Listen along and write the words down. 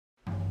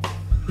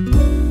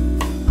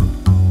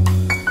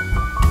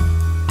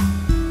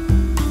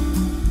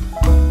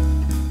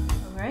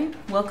Alright,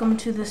 welcome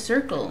to the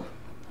circle.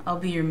 I'll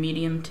be your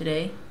medium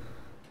today.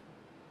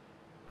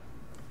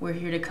 We're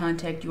here to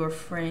contact your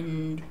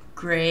friend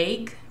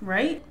Greg,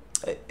 right?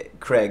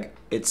 Craig.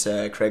 It's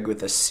Craig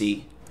with a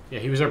C. Yeah,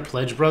 he was our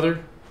pledge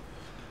brother.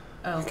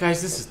 Oh.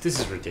 Guys, this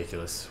is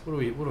ridiculous. What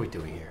are we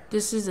doing here?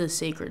 This is a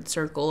sacred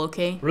circle,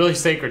 okay? Really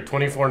sacred,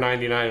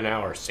 $24.99 an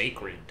hour.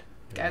 Sacred.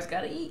 Guys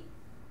gotta eat.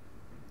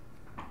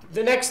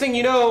 The next thing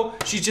you know,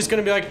 she's just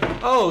gonna be like,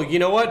 oh, you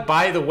know what?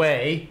 By the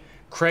way,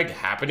 Craig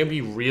happened to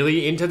be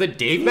really into the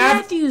Dave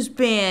Matthews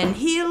Band.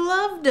 He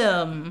loved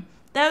them.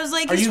 That was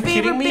like his favorite. Are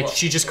you kidding me?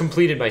 She just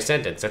completed my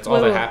sentence. That's all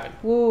that happened.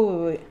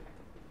 Wait.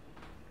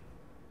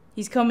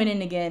 He's coming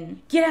in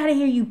again. Get out of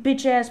here, you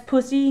bitch ass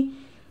pussy.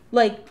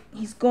 Like,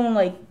 he's going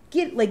like,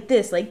 get like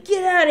this. Like,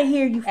 get out of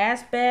here, you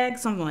ass bag.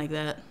 Something like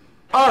that.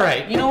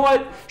 Alright, you know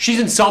what?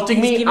 She's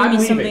insulting me. I'm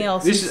leaving. Something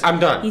else.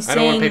 I'm done. He's I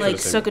don't want saying to pay for like,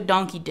 this suck a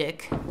donkey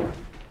dick.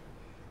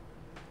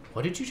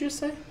 What did you just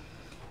say?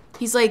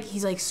 He's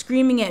like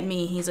screaming at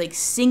me. He's like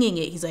singing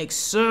it. He's like,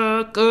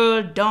 suck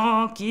a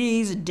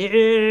donkey's dick.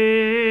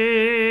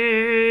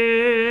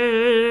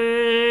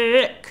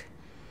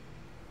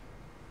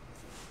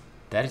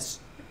 That is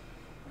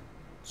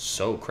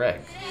so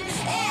Craig.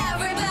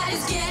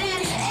 Everybody's getting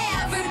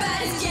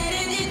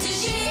into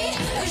she.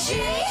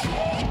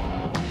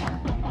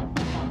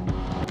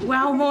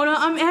 Wow, Mona,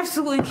 I'm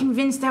absolutely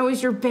convinced that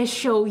was your best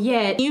show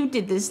yet. You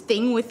did this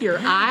thing with your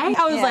eye.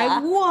 I was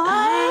like,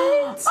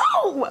 what?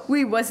 Oh,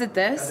 wait, was it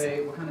this?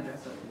 What kind of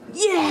dress up?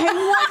 Yeah, it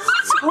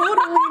was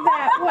totally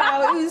that.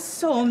 Wow, it was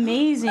so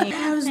amazing.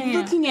 I was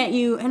looking at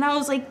you and I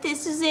was like,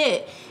 this is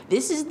it.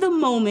 This is the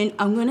moment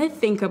I'm gonna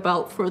think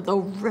about for the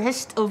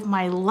rest of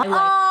my life.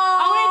 Like,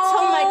 I'm gonna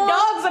tell my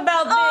dogs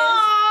about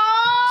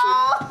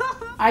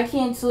this. I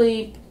can't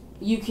sleep.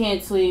 You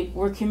can't sleep.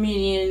 We're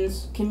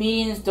comedians.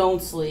 Comedians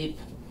don't sleep.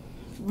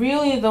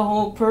 Really, the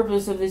whole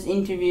purpose of this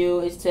interview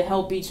is to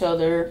help each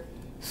other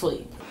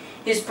sleep.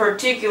 His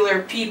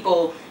particular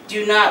people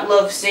do not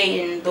love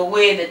Satan the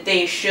way that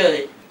they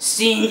should.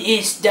 Sin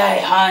ist die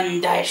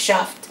Hand, die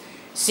Schaft.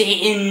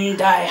 Satan,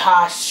 die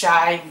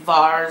Haschai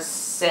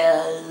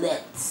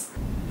Varselitz.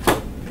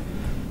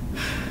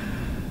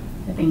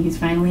 I think he's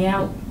finally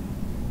out.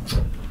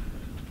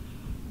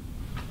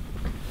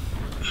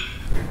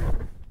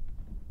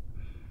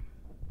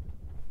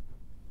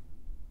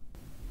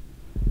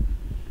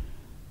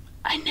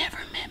 I never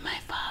met my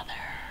father.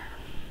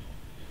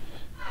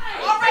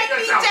 All right,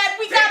 B-Dad,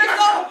 we gotta go.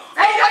 Oh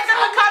my God, the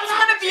cops are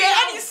gonna be here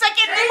any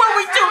second. What do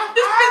we do?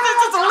 This business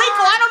is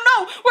illegal. I don't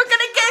know. We're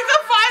gonna get a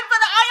fine for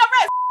the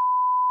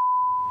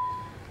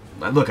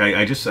IRS. Look,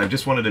 I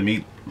just wanted to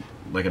meet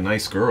like a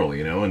nice girl,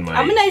 you know, and my.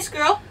 I'm a nice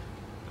girl.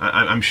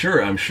 I'm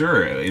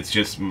sure. It's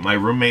just my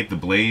roommate, the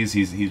Blaze.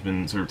 He's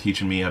been sort of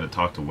teaching me how to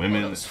talk to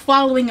women.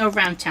 Following her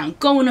around town,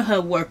 going to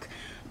her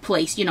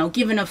workplace, you know,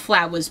 giving her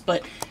flowers,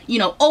 but you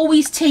know,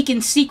 always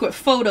taking secret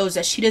photos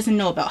that she doesn't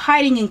know about,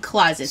 hiding in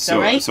closets. All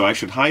right. So I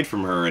should hide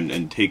from her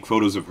and take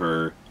photos of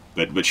her,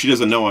 but she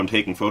doesn't know I'm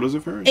taking photos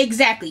of her.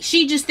 Exactly.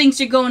 She just thinks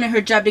you're going to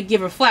her job to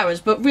give her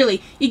flowers, but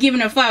really, you're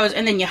giving her flowers,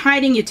 and then you're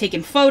hiding. You're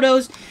taking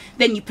photos.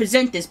 Then you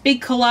present this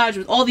big collage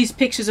with all these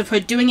pictures of her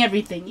doing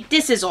everything.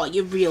 This is all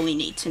you really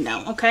need to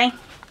know, okay?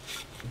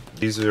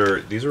 These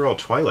are all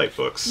Twilight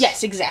books.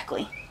 Yes,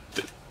 exactly.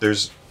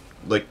 There's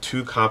like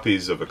 2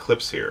 copies of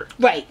Eclipse here.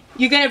 Right.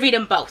 You're gonna read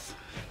them both.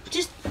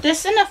 Just,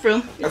 there's enough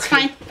room. It's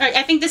fine. All right,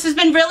 I think this has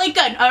been really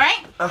good, all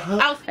right? I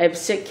have a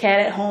sick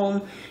cat at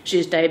home. She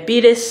has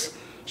diabetes.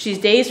 She's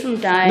days from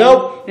dying.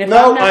 Nope,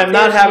 no, I'm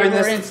not having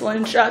this.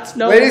 Insulin shots.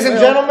 No, ladies and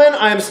gentlemen,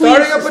 I am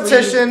starting a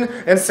petition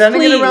and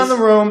sending it around the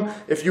room.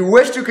 If you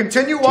wish to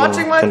continue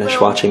watching my film, finish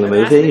watching the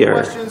movie,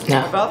 or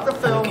no? About the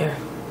film.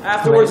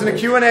 Afterwards, in a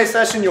Q&A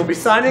session, you'll be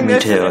signing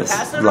this. Me too,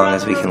 as long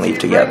as we can leave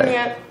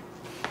together.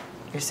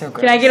 You're so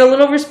great. Can I get a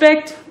little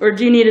respect, or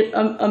do you need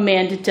a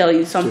man to tell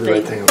you something? Do the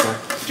right thing, okay?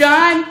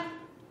 John,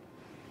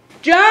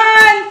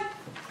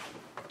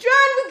 we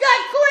got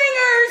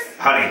clingers.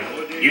 Honey,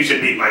 you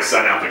should meet my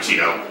son Al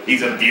Pacino.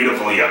 He's a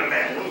beautiful young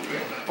man.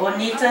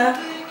 Bonita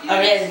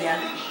Aurelia.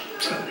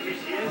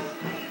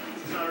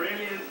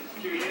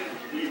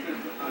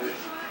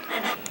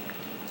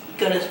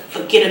 Gotta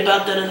forget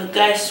about that other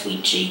guy,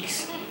 sweet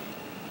cheeks.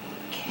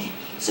 Okay.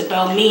 It's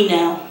about me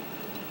now.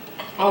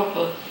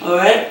 Okay.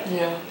 Alright?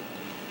 Yeah.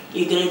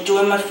 You're gonna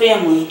join my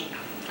family.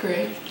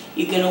 Great.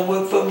 You're gonna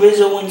work for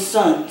Rizzo and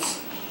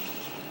Sons.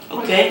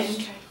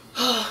 Okay?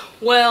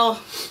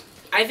 Well,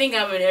 I think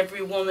I'm an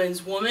every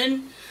woman's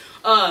woman.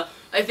 I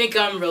think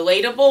I'm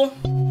relatable.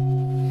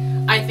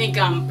 I think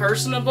I'm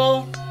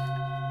personable.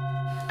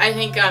 I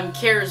think I'm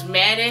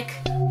charismatic.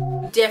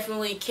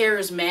 Definitely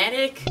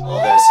charismatic.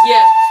 All this.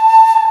 Yeah.